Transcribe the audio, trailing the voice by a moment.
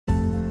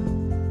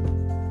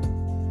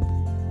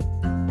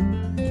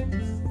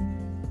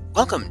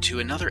Welcome to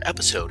another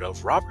episode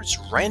of Robert's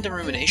Random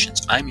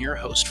Ruminations. I'm your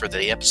host for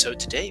the episode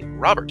today,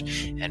 Robert,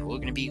 and we're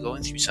going to be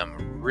going through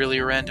some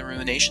really random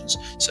ruminations,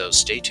 so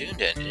stay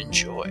tuned and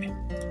enjoy.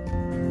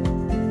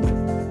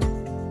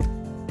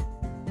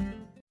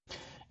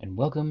 And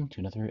welcome to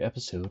another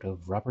episode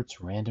of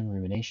Robert's Random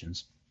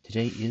Ruminations.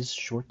 Today is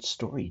Short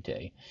Story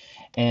Day,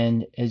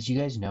 and as you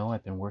guys know,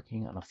 I've been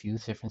working on a few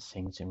different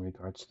things in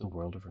regards to the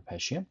world of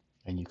Repetia,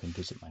 and you can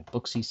visit my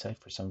Booksy site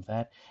for some of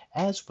that,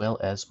 as well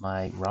as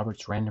my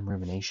Robert's Random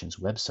Ruminations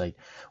website,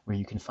 where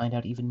you can find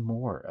out even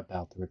more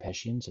about the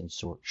Repetians and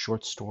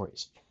short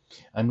stories.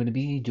 I'm going to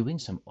be doing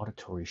some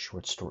auditory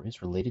short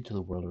stories related to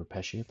the world of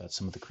Repetia about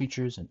some of the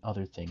creatures and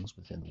other things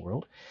within the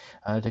world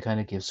to kind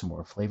of give some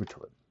more flavor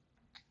to it.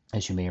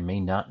 As you may or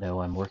may not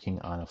know, I'm working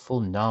on a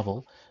full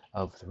novel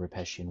of the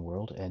Repetian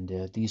world,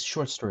 and these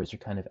short stories are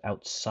kind of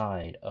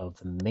outside of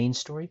the main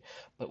story,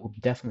 but will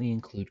definitely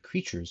include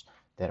creatures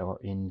that are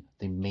in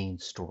the main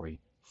story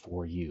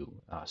for you.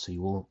 So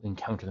you will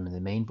encounter them in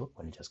the main book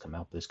when it does come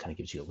out, but this kind of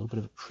gives you a little bit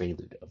of a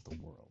prelude of the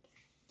world.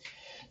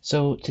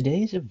 So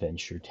today's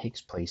adventure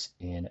takes place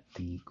in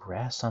the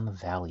Grass on the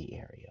Valley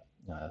area,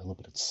 a little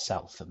bit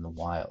south in the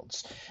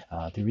wilds.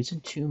 There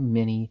isn't too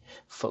many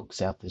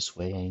folks out this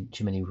way, and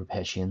too many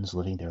Repetians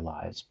living their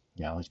lives.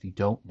 Now, if you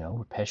don't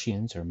know,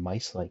 Repetians are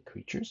mice-like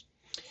creatures.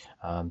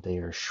 They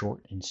are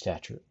short in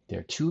stature. There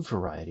are two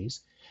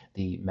varieties: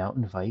 the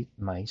mountain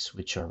mice,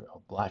 which are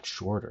a lot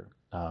shorter,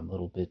 a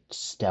little bit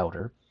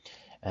stouter,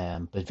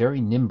 but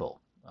very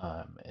nimble.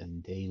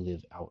 And they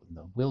live out in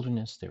the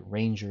wilderness. They're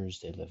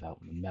rangers. They live out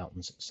in the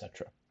mountains,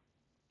 etc.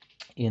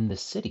 In the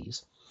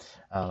cities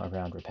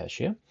around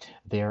Repetia,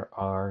 there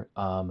are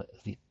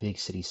the big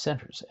city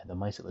centers, and the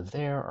mice that live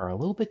there are a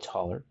little bit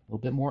taller, a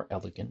little bit more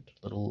elegant,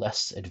 a little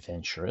less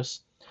adventurous,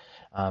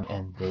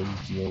 and they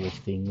deal with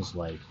things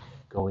like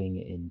going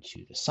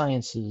into the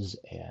sciences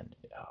and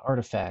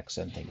artifacts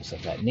and things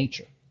of that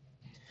nature.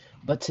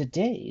 But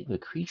today, the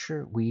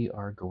creature we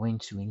are going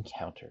to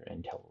encounter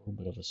and tell a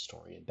little bit of a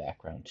story and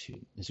background to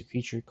is a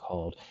creature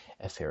called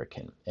a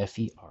Ferikin,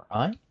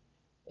 Ferinkin.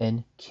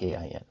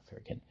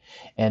 Ferikin.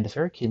 And the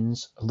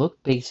Ferikins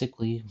look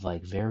basically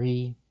like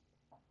very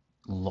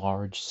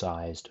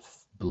large-sized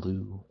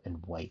blue and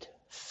white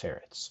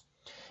ferrets.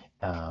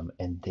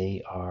 And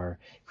they are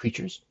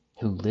creatures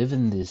who live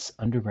in this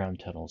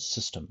underground tunnel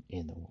system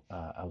in the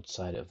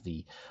outside of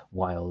the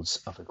wilds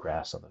of the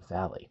grass of the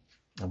valley.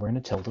 And we're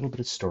going to tell a little bit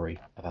of story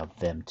about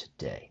them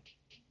today.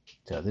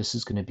 So this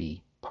is going to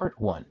be part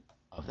one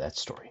of that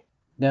story.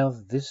 Now,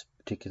 this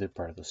particular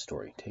part of the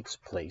story takes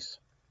place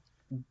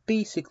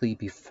basically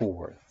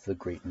before the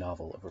great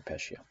novel of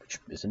Repetia, which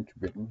isn't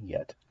written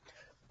yet,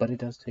 but it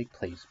does take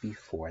place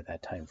before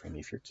that time frame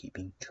if you're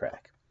keeping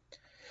track.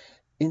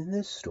 In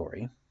this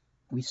story,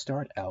 we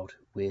start out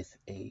with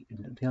a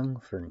young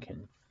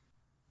Fernkin.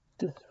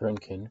 This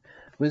Fernkin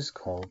was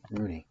called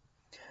Rooney.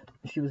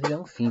 She was a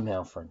young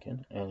female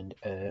Fernkin, and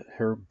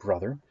her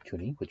brother,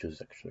 Tuni, which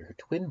was actually her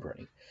twin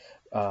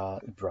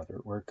brother,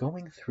 were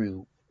going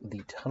through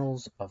the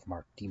tunnels of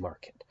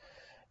Demarket.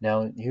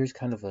 Now, here's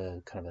kind of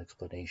an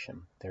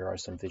explanation. There are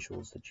some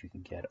visuals that you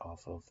can get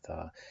off of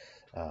the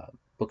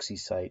Booksy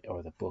site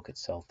or the book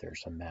itself. There are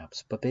some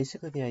maps, but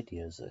basically the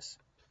idea is this.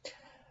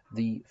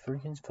 The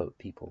Furkins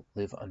people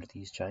live under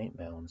these giant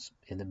mounds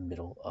in the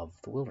middle of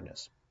the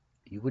wilderness.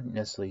 You wouldn't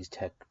necessarily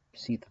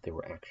see that they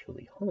were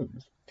actually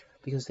homes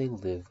because they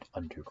lived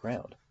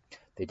underground.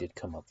 They did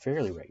come up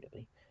fairly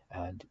regularly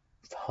and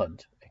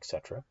hunt,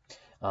 etc.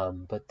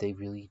 But they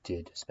really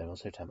did spend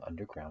most of their time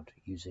underground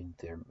using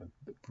their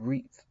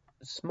brief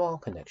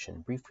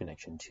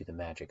connection to the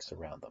magics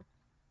around them.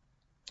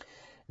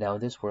 Now,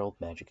 in this world,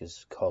 magic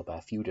is called by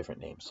a few different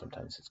names.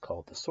 Sometimes it's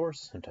called the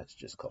source, sometimes it's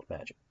just called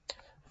magic.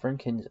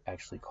 Fernkins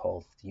actually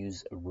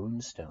use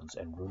rune stones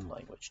and rune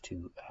language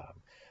to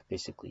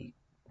basically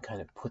kind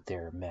of put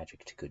their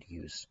magic to good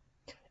use.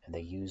 And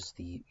they use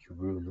the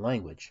rune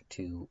language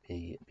to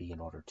be in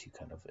order to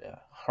kind of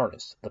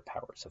harness the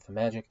powers of the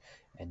magic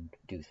and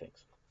do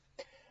things.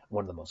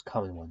 One of the most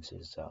common ones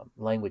is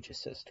language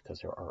assist,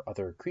 because there are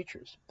other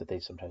creatures that they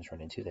sometimes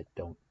run into that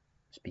don't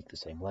speak the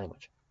same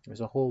language.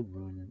 There's a whole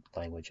rune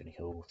language and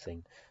a whole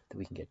thing that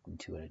we can get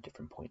into at a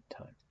different point in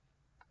time.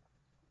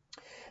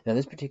 Now,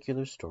 this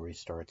particular story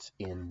starts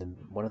in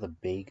one of the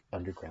big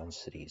underground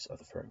cities of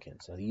the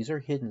Fernkins. Now, these are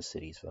hidden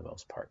cities for the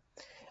most part.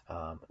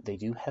 They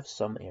do have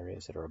some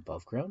areas that are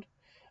above ground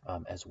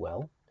as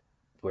well,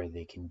 where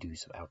they can do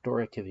some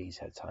outdoor activities,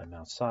 have time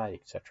outside,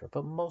 etc.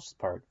 But most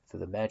part, for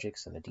the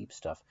magics and the deep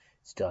stuff,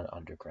 it's done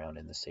underground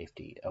in the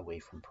safety away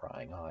from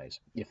prying eyes,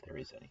 if there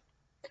is any.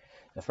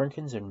 The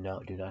Fernkins do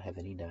not have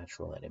any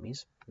natural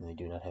enemies, and they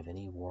do not have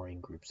any warring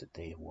groups that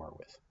they war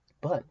with.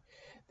 But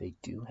they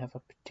do have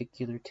a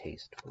particular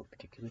taste for a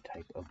particular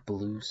type of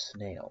blue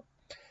snail.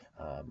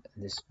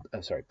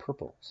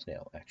 Purple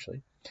snail,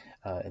 actually.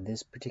 And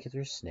this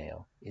particular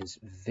snail is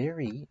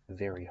very,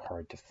 very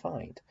hard to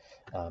find.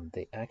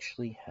 They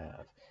actually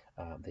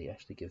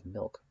give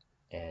milk,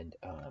 and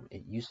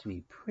it used to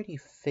be pretty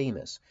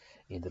famous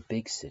in the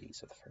big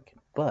cities of the Ferkin.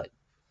 But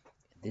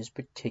This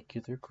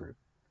particular group,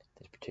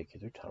 this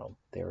particular tunnel,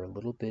 they're a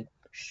little bit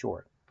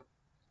short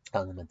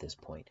on them at this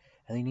point,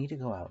 and they need to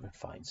go out and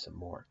find some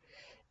more.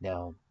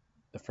 Now,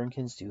 the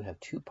Fernkins do have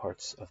two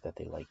parts of that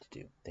they like to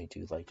do. They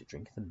do like to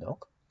drink the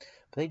milk,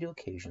 but they do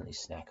occasionally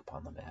snack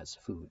upon them as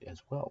food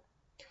as well.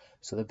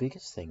 So the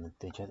biggest thing that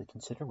they have to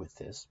consider with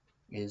this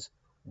is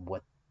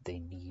what they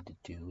need to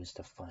do is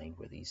to find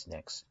where these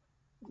next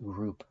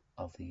group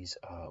of these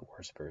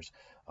worshippers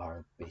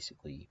are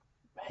basically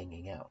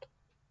hanging out.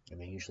 And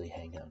they usually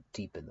hang out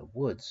deep in the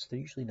woods, so they're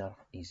usually not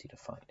easy to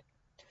find.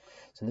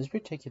 So this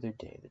particular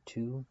day, the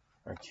two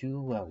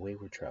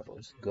wayward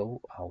travelers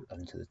go out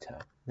into the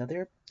town. Now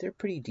they're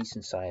pretty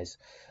decent sized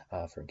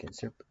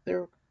Fernkins.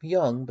 They're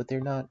young, but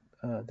they're not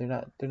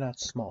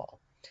small.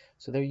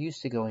 So they're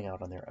used to going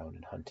out on their own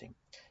and hunting.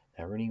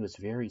 Now Rooney was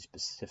very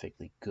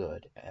specifically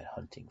good at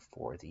hunting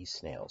for these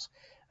snails.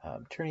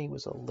 Turney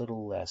was a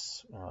little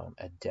less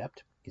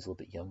adept. He's a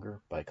little bit younger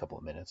by a couple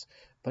of minutes,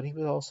 but he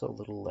was also a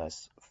little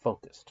less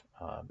focused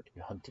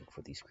in hunting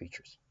for these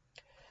creatures.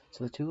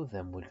 So the two of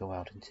them would go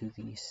out into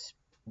these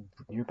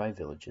nearby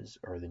villages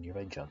or the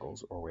nearby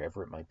jungles or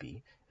wherever it might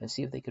be and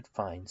see if they could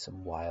find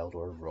some wild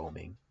or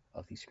roaming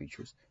of these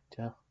creatures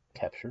to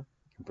capture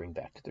and bring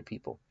back to their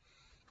people.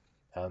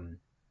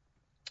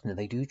 Now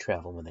they do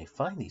travel when they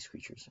find these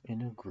creatures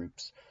in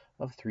groups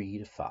of 3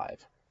 to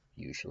 5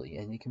 usually,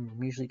 and you can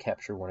usually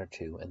capture one or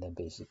two and then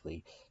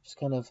basically just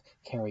kind of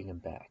carry them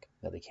back.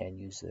 Now they can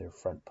use their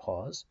front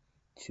paws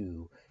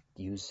to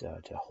use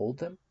to hold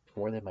them,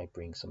 or they might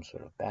bring some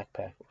sort of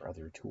backpack or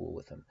other tool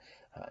with them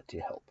to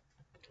help.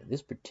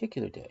 This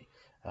particular day,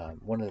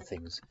 one of the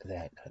things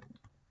that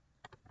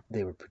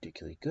they were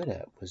particularly good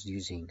at was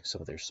using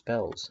some of their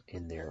spells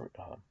in their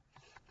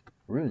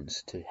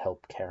runes to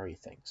help carry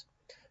things.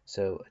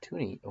 So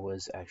Atuni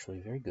was actually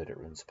very good at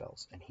rune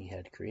spells, and he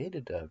had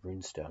created a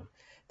rune stone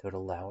that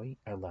would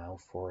allow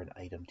for an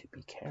item to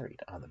be carried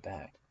on the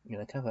back,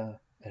 kind of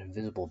an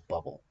invisible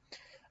bubble.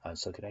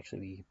 So it could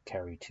actually be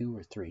carry 2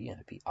 or 3, and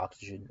it'd be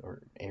oxygen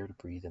or air to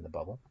breathe in the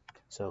bubble.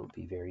 So it would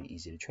be very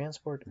easy to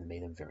transport, and it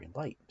made them very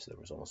light, so there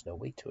was almost no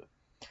weight to it.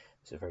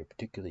 It's a very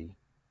particularly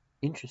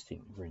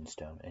interesting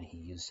runestone, and he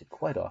used it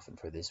quite often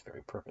for this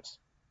very purpose.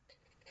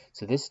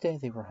 So this day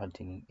they were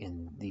hunting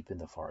deep in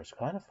the forest,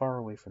 kind of far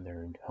away from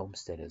their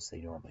homestead as they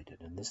normally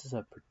did, and this is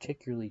a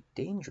particularly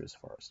dangerous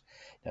forest.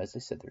 Now, as I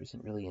said, there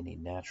isn't really any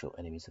natural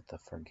enemies that the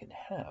fern can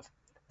have.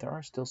 There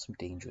are still some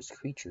dangerous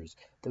creatures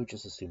that would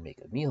just as soon make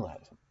a meal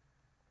out of them.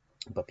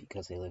 But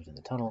because they lived in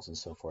the tunnels and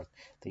so forth,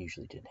 they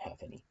usually didn't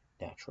have any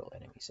natural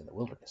enemies in the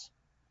wilderness.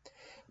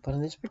 But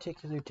on this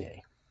particular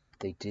day,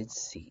 they did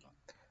see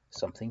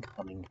something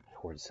coming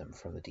towards them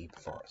from the deep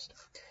forest.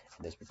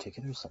 And this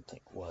particular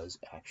something was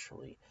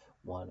actually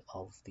one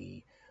of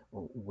the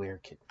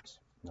werekittens.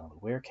 Now,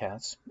 the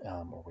werecats,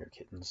 or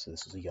werekittens, so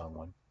this is a young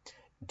one,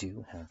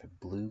 do have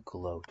a blue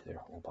glow to their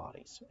whole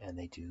bodies, and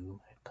they do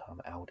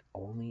come out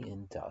only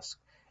in dusk,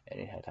 and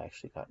it had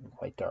actually gotten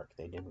quite dark.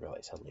 They didn't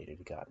realize how late it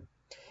had gotten.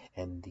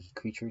 And the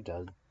creature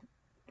does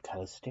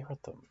kind of stare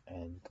at them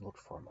and look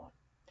for a moment.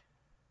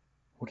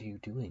 What are you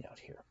doing out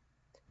here?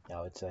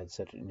 Now, it's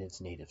said in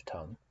its native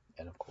tongue,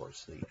 and of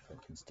course the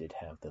Fernkins did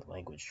have the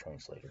language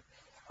translator,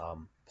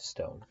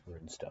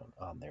 runestone,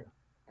 on their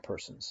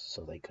persons,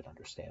 so they could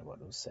understand what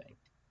it was saying.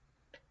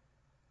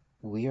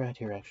 We are out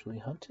here actually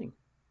hunting,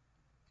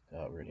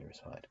 Rooney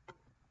replied.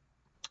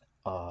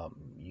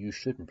 You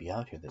shouldn't be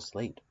out here this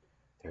late.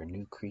 There are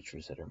new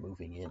creatures that are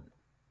moving in,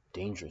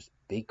 dangerous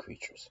big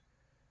creatures,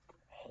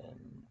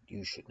 and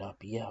you should not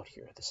be out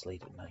here this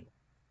late at night.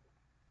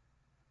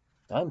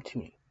 I'm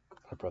Toonie,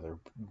 her brother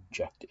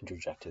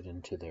interjected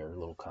into their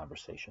little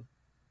conversation.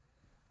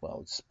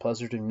 Well, it's a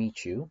pleasure to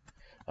meet you.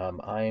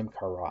 I am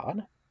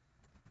Karad,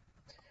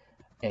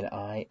 and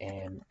I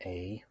am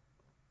a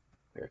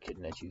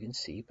werekitten, as you can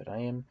see, but I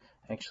am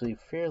actually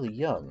fairly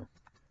young.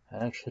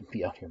 I shouldn't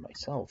be out here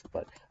myself,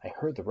 but I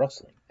heard the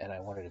rustling, and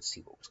I wanted to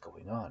see what was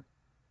going on.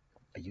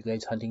 Are you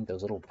guys hunting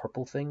those little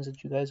purple things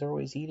that you guys are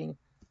always eating?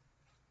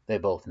 They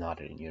both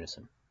nodded in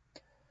unison.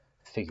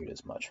 Figured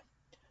as much.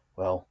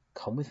 Well,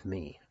 come with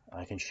me.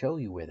 I can show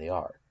you where they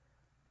are.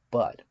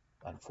 But,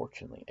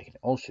 unfortunately, I can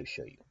also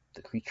show you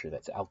the creature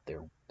that's out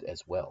there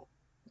as well.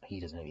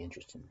 He doesn't have any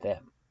interest in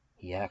them.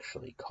 He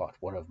actually caught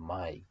one of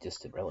my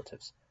distant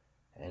relatives,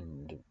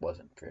 and it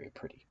wasn't very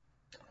pretty.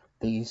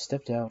 They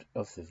stepped out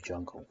of the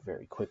jungle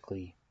very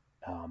quickly,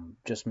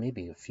 just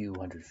maybe a few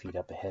hundred feet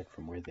up ahead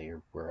from where they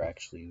were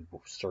actually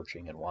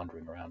searching and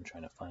wandering around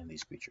trying to find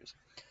these creatures.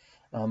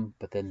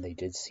 But then they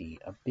did see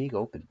a big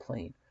open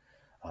plain.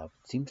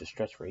 Seemed to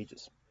stretch for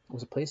ages. It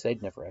was a place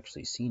they'd never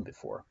actually seen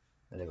before,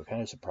 and they were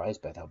kind of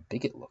surprised by how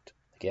big it looked.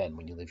 Again,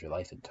 when you live your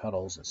life in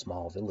tunnels and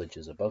small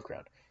villages above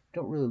ground,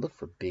 you don't really look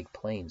for big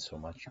plains so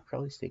much. You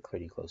probably stay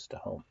pretty close to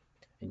home,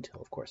 until,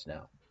 of course,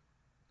 now.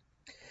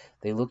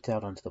 They looked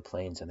out onto the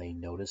plains and they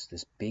noticed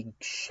this big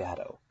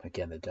shadow.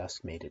 Again, the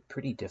dusk made it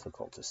pretty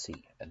difficult to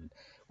see, and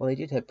while they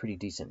did have pretty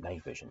decent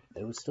night vision,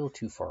 it was still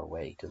too far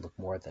away to look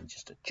more than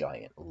just a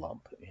giant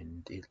lump,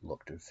 and it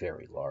looked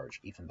very large,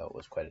 even though it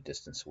was quite a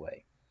distance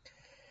away.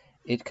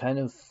 It kind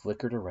of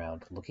flickered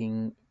around,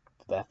 looking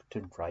left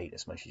and right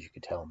as much as you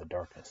could tell in the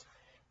darkness.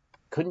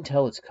 Couldn't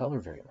tell its color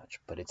very much,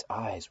 but its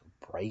eyes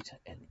were bright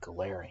and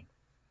glaring,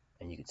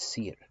 and you could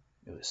see it.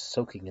 It was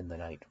soaking in the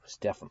night. It was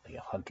definitely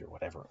a hunter,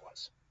 whatever it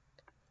was.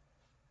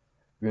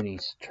 Rooney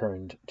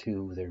turned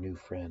to their new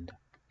friend.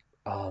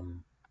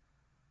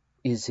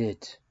 Is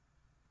it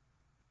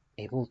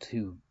able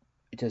to...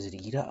 Does it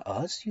eat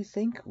us, you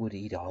think? Would it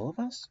eat all of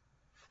us?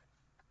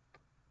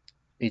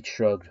 It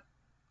shrugged.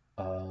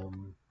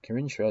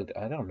 Corinne shrugged.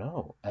 I don't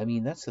know. I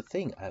mean, that's the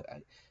thing.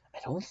 I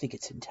don't think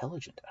it's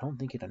intelligent. I don't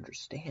think it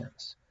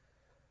understands.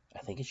 I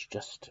think it's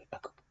just a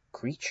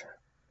creature.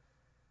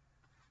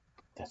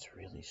 That's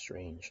really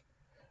strange.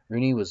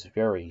 Rooney was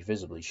very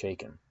visibly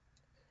shaken.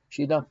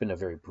 She had not been a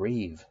very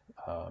brave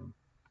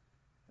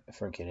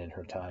Fernkin in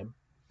her time,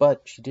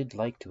 but she did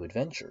like to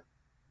adventure.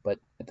 But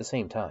at the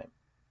same time,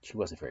 she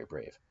wasn't very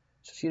brave,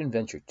 so she didn't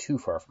venture too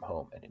far from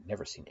home and had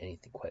never seen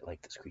anything quite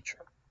like this creature.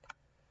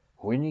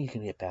 When are you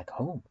going to get back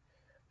home?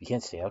 We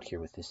can't stay out here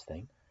with this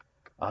thing.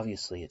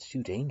 Obviously, it's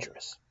too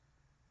dangerous.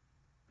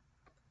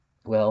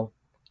 Well,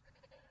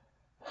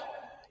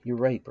 you're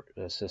right,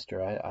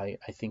 sister. I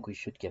think we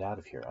should get out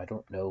of here. I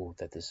don't know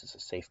that this is a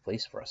safe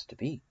place for us to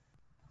be.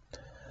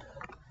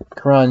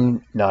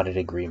 Karan nodded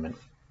agreement.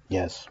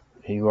 Yes,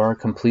 you are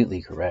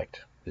completely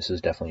correct. This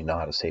is definitely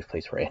not a safe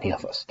place for any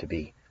of us to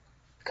be.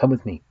 Come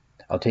with me.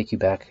 I'll take you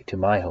back to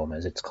my home,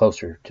 as it's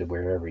closer to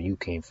wherever you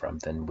came from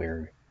than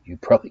where you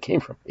probably came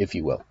from, if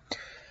you will.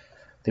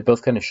 They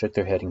both kind of shook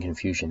their head in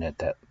confusion at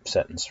that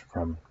sentence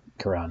from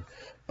Karan,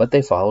 but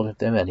they followed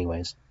them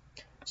anyways.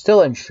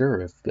 Still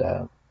unsure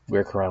if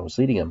where Karan was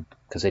leading them,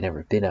 because they'd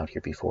never been out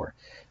here before.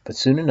 But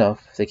soon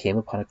enough, they came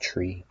upon a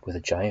tree with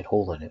a giant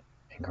hole in it,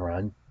 and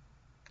Karan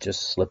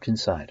just slipped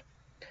inside.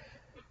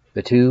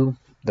 The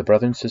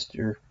brother and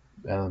sister,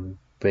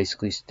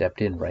 basically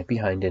stepped in right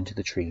behind into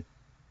the tree,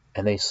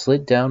 and they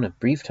slid down a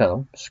brief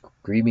tunnel,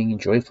 screaming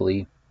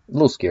joyfully, a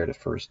little scared at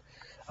first,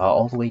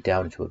 all the way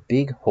down into a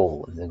big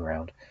hole in the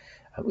ground.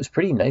 It was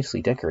pretty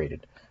nicely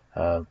decorated.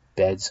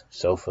 Beds,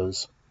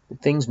 sofas,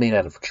 things made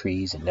out of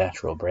trees and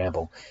natural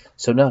bramble,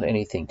 so not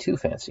anything too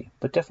fancy,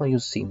 but definitely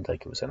seemed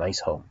like it was a nice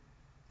home.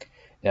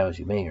 Now, as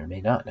you may or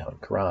may not know,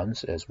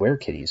 Karans, as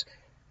werekitties,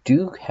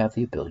 do have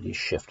the ability to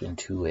shift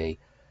into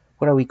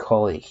what we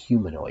call a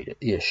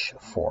humanoid-ish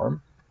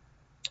form,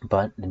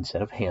 but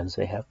instead of hands,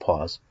 they have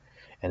paws,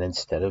 and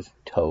instead of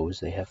toes,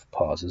 they have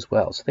paws as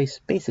well. So they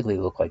basically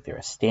look like they're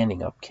a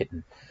standing-up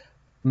kitten,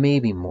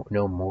 maybe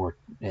no more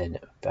than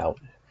about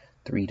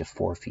 3 to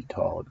 4 feet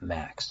tall at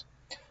max.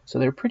 So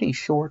they're pretty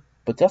short,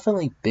 but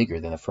definitely bigger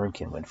than a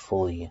fernkin when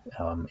fully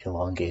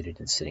elongated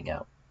and sitting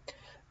out.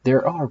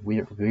 There are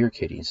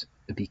werekitties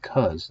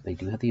because they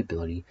do have the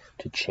ability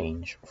to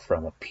change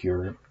from a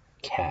pure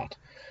cat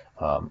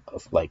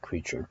like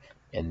creature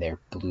and their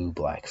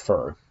blue-black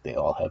fur. They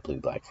all have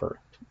blue-black fur.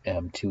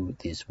 To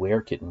this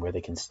werekitten where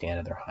they can stand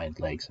on their hind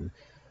legs and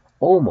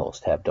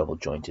almost have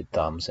double-jointed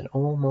thumbs and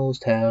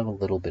almost have a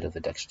little bit of the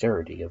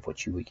dexterity of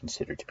what you would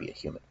consider to be a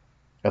human.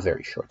 A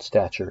very short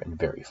stature and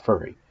very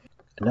furry.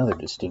 Another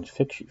distinct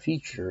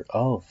feature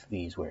of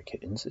these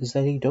werekittens is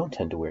that they don't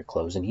tend to wear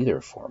clothes in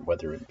either form,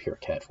 whether in pure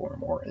cat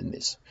form or in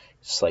this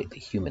slightly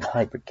human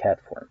hybrid cat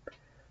form.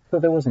 So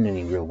there wasn't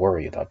any real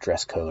worry about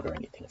dress code or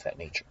anything of that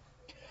nature.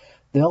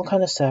 They all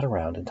kind of sat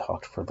around and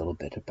talked for a little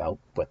bit about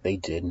what they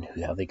did and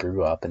how they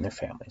grew up and their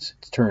families.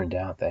 It turned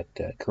out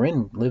that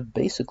Corinne lived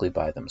basically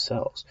by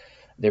themselves.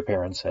 Their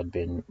parents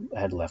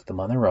had left them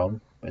on their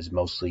own, as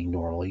mostly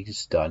normally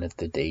is done at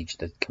the age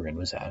that Corinne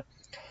was at,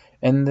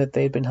 and that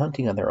they had been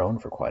hunting on their own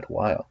for quite a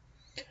while.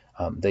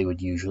 They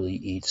would usually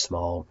eat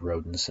small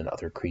rodents and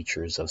other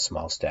creatures of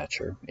small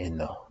stature in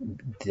the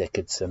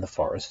thickets and the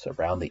forests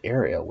around the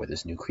area where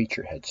this new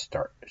creature had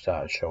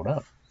shown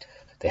up.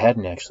 They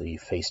hadn't actually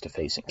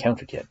face-to-face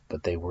encountered yet,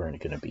 but they weren't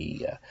going to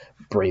be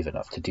brave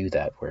enough to do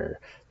that, where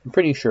I'm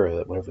pretty sure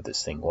that whatever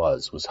this thing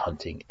was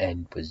hunting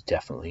and was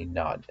definitely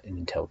not an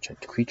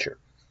intelligent creature.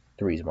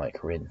 The reason why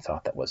Corinne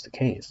thought that was the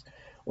case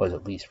was,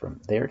 at least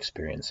from their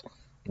experience,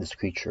 this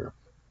creature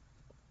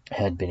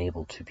had been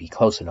able to be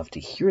close enough to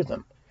hear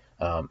them.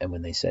 And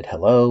when they said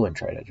hello and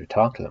tried to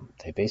talk to them,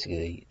 they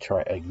basically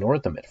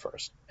ignored them at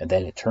first, and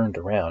then it turned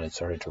around and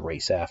started to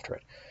race after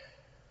it.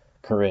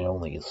 Corinne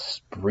only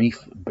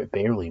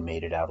barely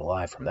made it out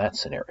alive from that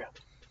scenario.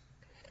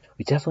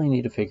 We definitely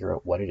need to figure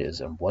out what it is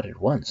and what it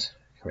wants,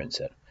 Corinne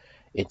said.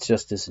 It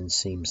just doesn't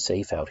seem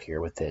safe out here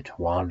with it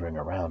wandering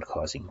around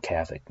causing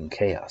havoc and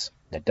chaos.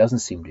 It doesn't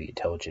seem to be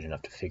intelligent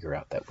enough to figure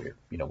out that we're,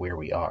 where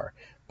we are,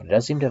 but it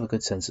does seem to have a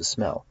good sense of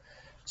smell.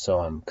 So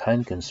I'm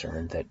kind of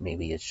concerned that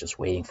maybe it's just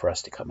waiting for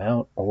us to come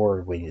out,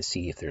 or waiting to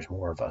see if there's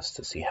more of us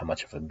to see how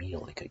much of a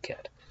meal it could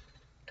get.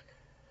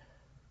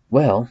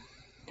 Well,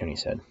 Tony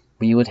said,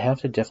 we would have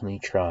to definitely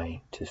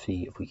try to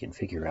see if we can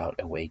figure out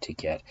a way to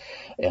get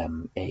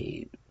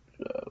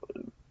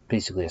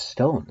basically a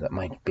stone that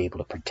might be able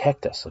to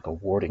protect us, like a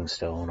warding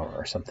stone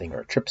or something, or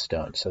a trip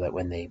stone, so that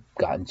when they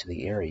got into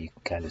the area, you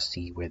can kind of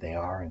see where they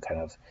are and kind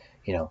of,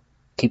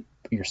 keep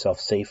yourself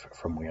safe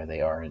from where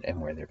they are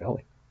and where they're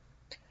going.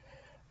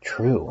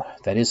 True.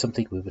 That is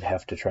something we would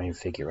have to try and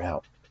figure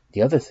out.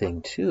 The other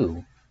thing,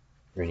 too,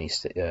 Rooney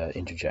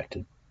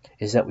interjected,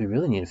 is that we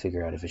really need to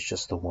figure out if it's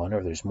just the one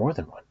or there's more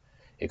than one.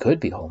 It could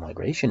be a whole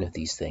migration of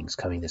these things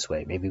coming this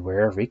way. Maybe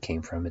wherever it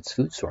came from, its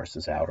food source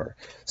is out, or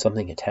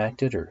something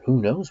attacked it, or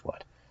who knows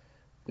what.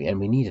 And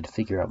we needed to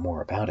figure out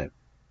more about it.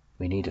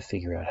 We need to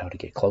figure out how to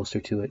get closer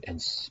to it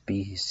and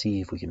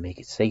see if we can make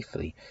it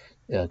safely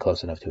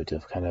close enough to it to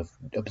kind of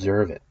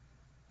observe it.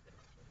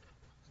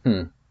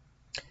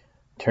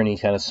 Turney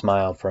kind of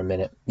smiled for a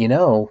minute. You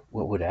know,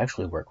 what would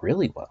actually work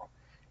really well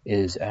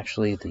is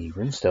actually the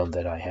runestone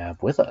that I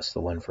have with us,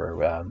 the one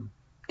for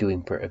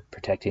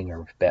protecting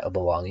our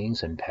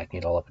belongings and packing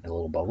it all up in a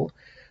little bubble.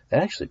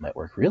 That actually might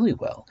work really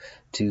well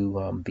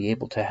to be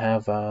able to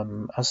have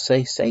us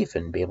stay safe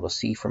and be able to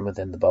see from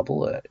within the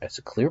bubble. It's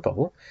a clear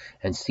bubble,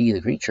 and see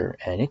the creature,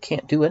 and it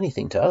can't do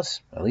anything to us.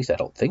 At least I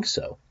don't think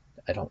so.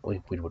 We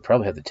would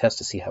probably have to test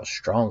to see how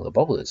strong the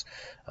bubble is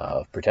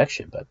of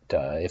protection, but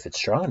if it's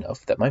strong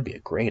enough, that might be a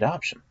great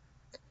option.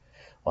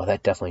 Well,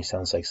 that definitely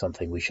sounds like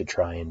something we should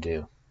try and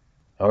do.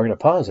 Now we're going to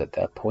pause at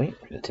that point.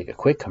 We're going to take a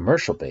quick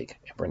commercial break,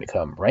 and we're going to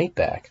come right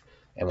back.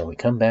 And when we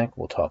come back,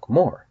 we'll talk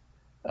more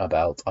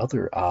about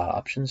other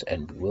options,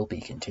 and we'll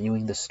be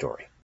continuing the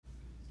story.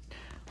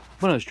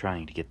 When I was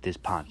trying to get this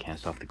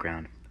podcast off the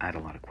ground, I had a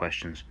lot of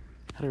questions.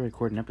 How do I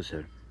record an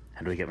episode?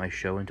 How do I get my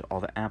show into all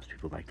the apps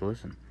people like to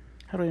listen?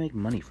 How do I make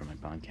money from my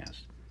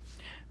podcast?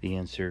 The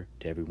answer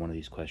to every one of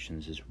these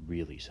questions is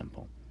really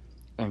simple.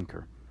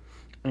 Anchor.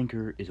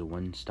 Anchor is a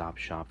one-stop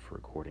shop for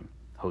recording,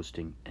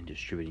 hosting, and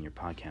distributing your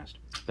podcast.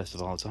 Best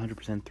of all, it's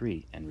 100%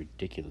 free and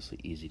ridiculously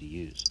easy to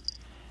use.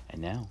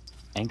 And now,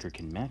 Anchor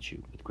can match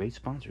you with great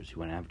sponsors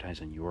who want to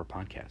advertise on your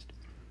podcast.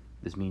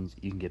 This means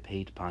you can get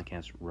paid to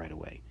podcast right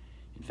away.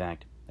 In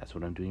fact, that's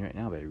what I'm doing right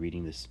now by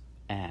reading this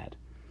ad.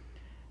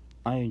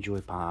 I enjoy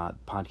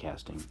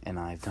podcasting, and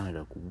I've done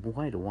it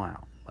quite a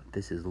while, but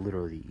this is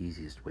literally the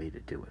easiest way to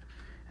do it.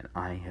 And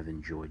I have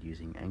enjoyed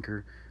using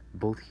Anchor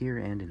both here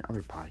and in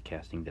other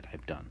podcasting that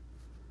I've done.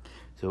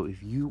 So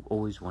if you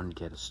always want to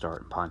get a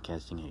start in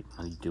podcasting and make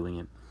money doing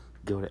it,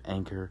 go to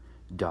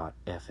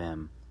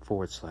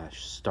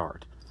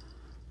anchor.fm/start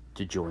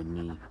to join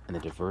me and the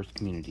diverse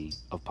community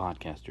of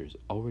podcasters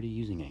already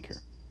using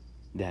Anchor.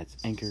 That's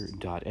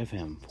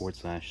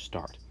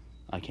anchor.fm/start.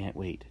 I can't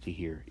wait to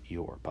hear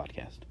your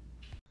podcast.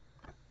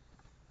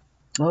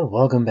 Oh,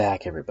 welcome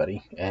back,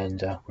 everybody.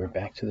 And we're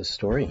back to the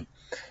story.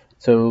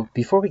 So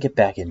before we get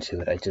back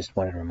into it, I just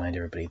wanted to remind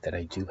everybody that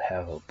I do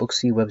have a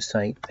Booksy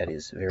website that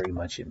is very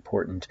much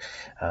important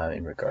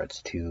in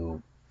regards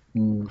to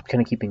kind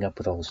of keeping up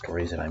with all the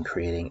stories that I'm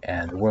creating.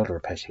 And the World of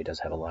Repeshe does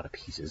have a lot of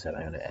pieces that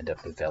I'm going to end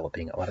up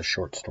developing, a lot of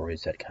short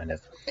stories that kind of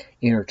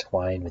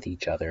intertwine with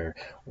each other,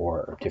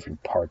 or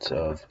different parts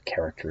of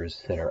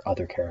characters that are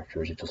other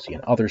characters that you'll see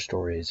in other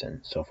stories,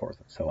 and so forth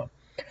and so on.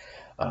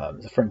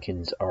 The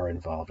Frumpkins are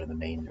involved in the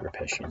main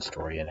Repeshian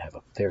story and have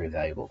a very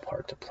valuable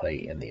part to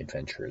play in the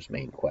adventurer's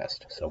main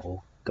quest. So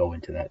we'll go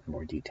into that in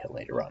more detail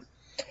later on.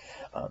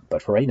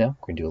 But for right now,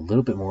 we're going to do a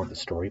little bit more of the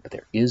story, but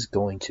there is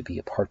going to be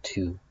a part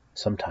 2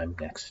 sometime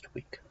next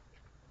week.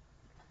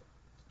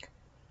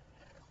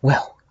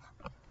 Well,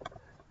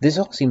 this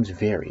all seems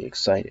very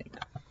exciting,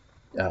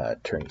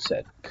 Turney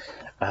said.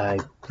 I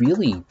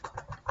really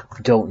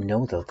don't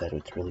know, though, that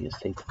it's really a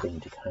safe thing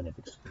to kind of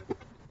explore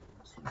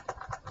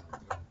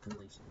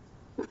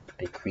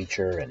big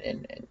creature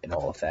and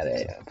all of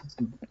that.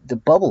 The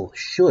bubble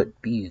should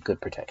be good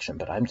protection,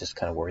 but I'm just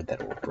kind of worried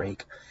that it will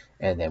break,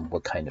 and then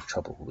what kind of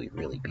trouble will we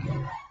really be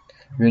in?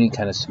 Rooney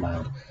kind of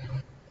smiled.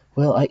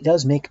 Well, it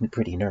does make me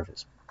pretty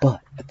nervous,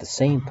 but at the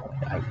same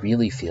point, I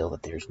really feel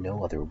that there's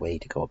no other way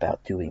to go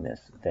about doing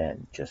this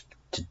than just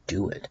to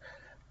do it.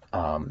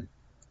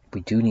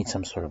 We do need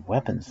some sort of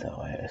weapons, though,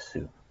 I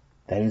assume.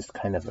 That is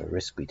kind of a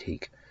risk we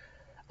take.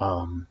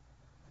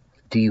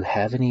 Do you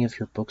have any of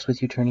your books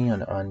with you, Turney,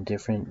 on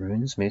different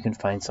runes? Maybe you can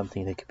find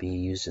something that could be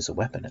used as a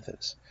weapon of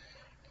this.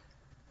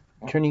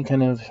 Turney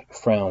kind of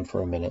frowned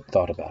for a minute,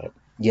 thought about it.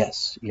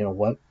 Yes, you know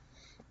what?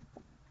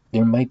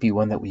 There might be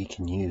one that we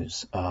can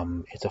use.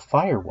 It's a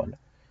fire one.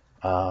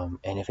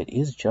 And if it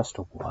is just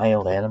a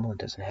wild animal and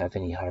doesn't have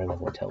any higher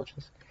level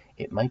intelligence,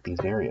 it might be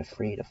very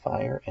afraid of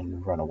fire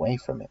and run away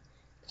from it.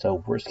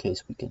 So worst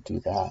case, we could do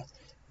that.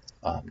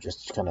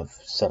 Just to kind of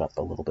set up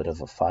a little bit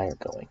of a fire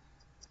going.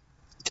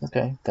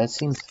 Okay, that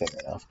seems fair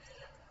enough.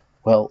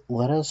 Well,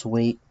 let us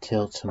wait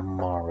till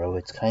tomorrow.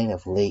 It's kind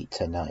of late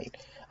tonight.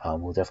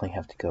 We'll definitely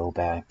have to go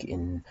back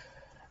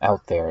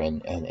out there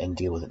and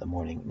deal with it in the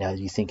morning. Now,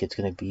 do you think it's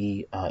going to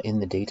be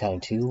in the daytime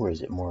too, or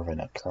is it more of a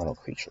nocturnal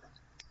creature?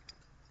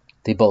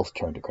 They both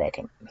turned to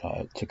Karan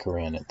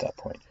at that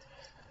point.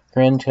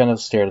 Karan kind of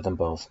stared at them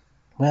both.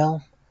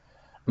 Well,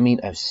 I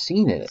mean, I've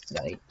seen it at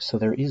night, so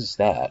there is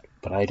that,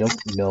 but I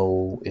don't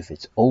know if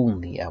it's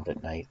only out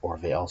at night or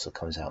if it also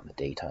comes out in the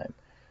daytime.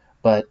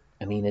 But,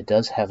 I mean, it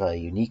does have a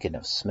unique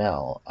enough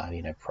smell. I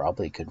mean, I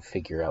probably could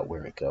figure out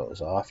where it goes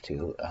off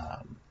to,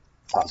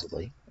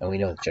 possibly. And we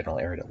know the general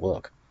area to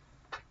look.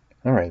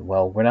 Alright,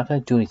 well, we're not going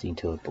to do anything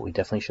to it, but we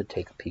definitely should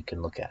take a peek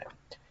and look at it.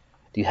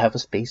 Do you have a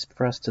space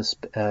for us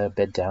to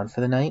bed down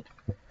for the night?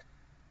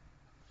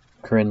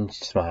 Corinne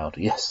smiled.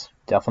 Yes,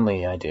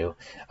 definitely I do.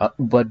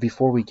 But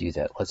before we do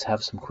that, let's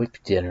have some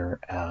quick dinner.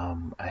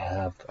 I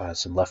have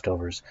some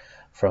leftovers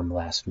from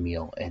last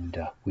meal, and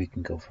we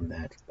can go from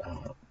that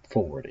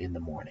forward in the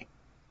morning.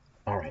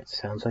 All right,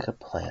 sounds like a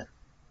plan.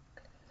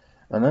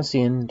 And that's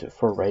the end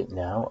for right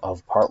now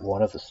of part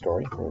 1 of the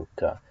story. We'll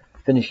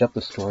finish up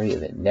the story in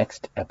the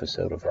next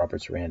episode of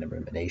Robert's Random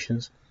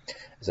Ruminations.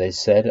 As I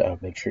said,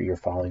 make sure you're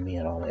following me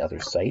on all my other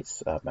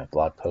sites, my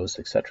blog posts,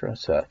 etc.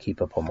 So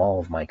keep up on all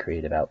of my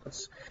creative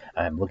outlets.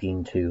 I'm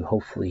looking to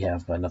hopefully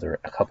have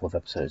a couple of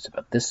episodes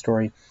about this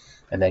story,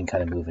 and then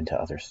kind of move into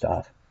other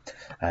stuff.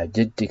 I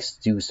did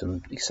do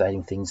some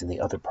exciting things in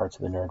the other parts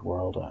of the nerd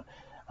world.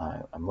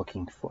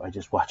 I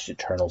just watched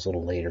Eternals a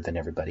little later than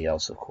everybody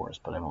else, of course,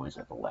 but I'm always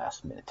at the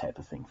last minute type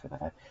of thing for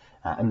that.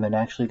 I'm then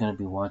actually going to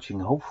be watching,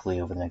 hopefully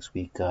over the next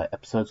week,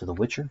 episodes of The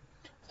Witcher.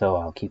 So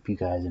I'll keep you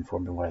guys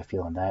informed of what I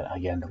feel on that.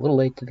 Again, a little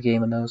late to the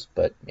game on those,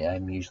 but yeah,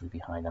 I'm usually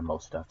behind on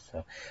most stuff,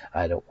 so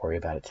I don't worry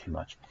about it too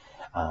much.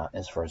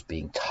 As far as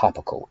being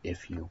topical,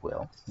 if you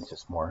will. It's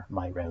just more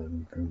my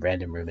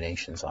random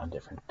ruminations on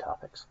different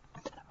topics.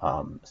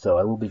 So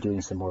I will be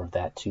doing some more of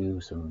that too,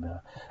 some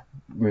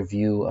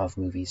review of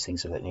movies,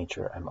 things of that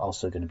nature. I'm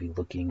also going to be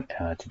looking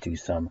to do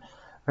some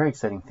very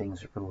exciting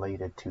things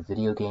related to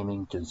video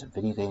gaming, doing some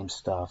video game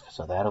stuff,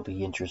 so that'll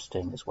be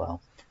interesting as well.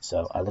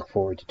 So I look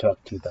forward to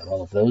talking to you about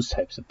all of those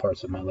types of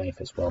parts of my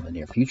life as well in the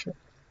near future.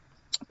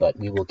 But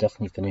we will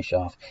definitely finish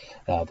off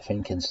the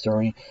Finnegan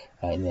story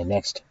in the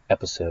next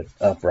episode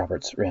of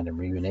Robert's Random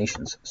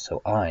Ruminations.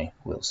 So I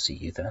will see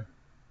you then.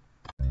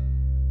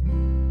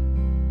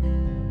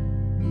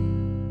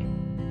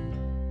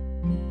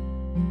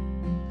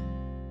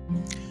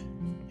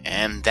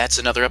 And that's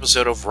another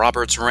episode of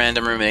Robert's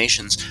Random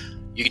Ruminations.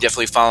 You can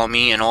definitely follow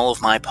me and all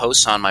of my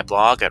posts on my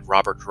blog at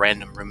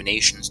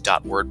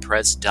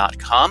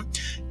robertrandomruminations.wordpress.com.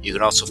 You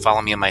can also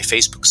follow me on my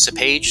Facebook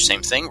page,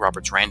 same thing,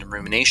 Robert's Random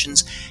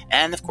Ruminations.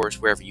 And of course,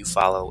 wherever you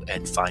follow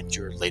and find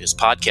your latest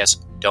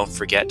podcast, don't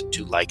forget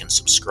to like and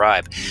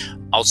subscribe.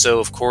 Also,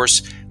 of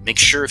course, make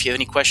sure if you have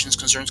any questions,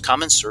 concerns,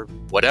 comments, or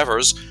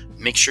whatevers,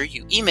 make sure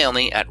you email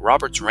me at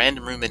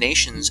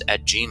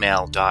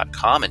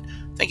robertsrandomruminations@gmail.com.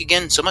 And thank you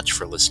again so much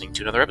for listening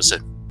to another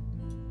episode.